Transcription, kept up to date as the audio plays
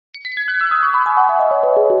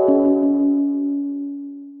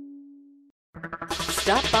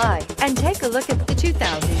Stop by and take a look at the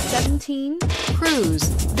 2017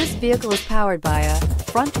 Cruze. This vehicle is powered by a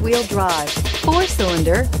front-wheel drive,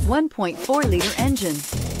 4-cylinder, 1.4-liter engine.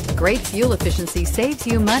 Great fuel efficiency saves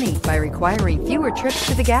you money by requiring fewer trips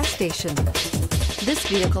to the gas station. This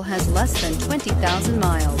vehicle has less than 20,000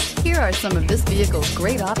 miles. Here are some of this vehicle's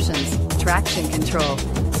great options: traction control,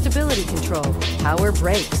 stability control, power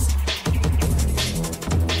brakes.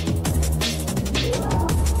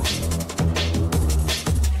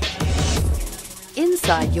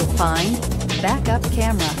 Inside you'll find backup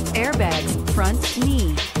camera, airbags, front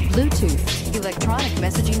knee, Bluetooth, electronic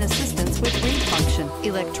messaging assistance with read function,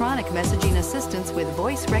 electronic messaging assistance with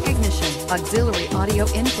voice recognition, auxiliary audio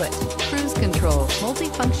input, cruise control,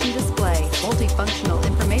 multifunction display, multifunctional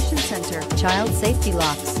information center, child safety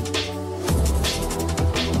locks.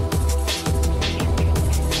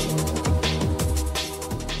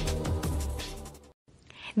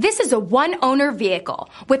 This is a one-owner vehicle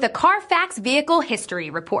with a Carfax Vehicle History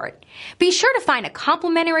Report. Be sure to find a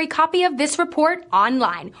complimentary copy of this report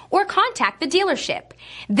online or contact the dealership.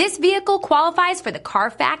 This vehicle qualifies for the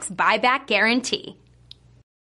Carfax Buyback Guarantee.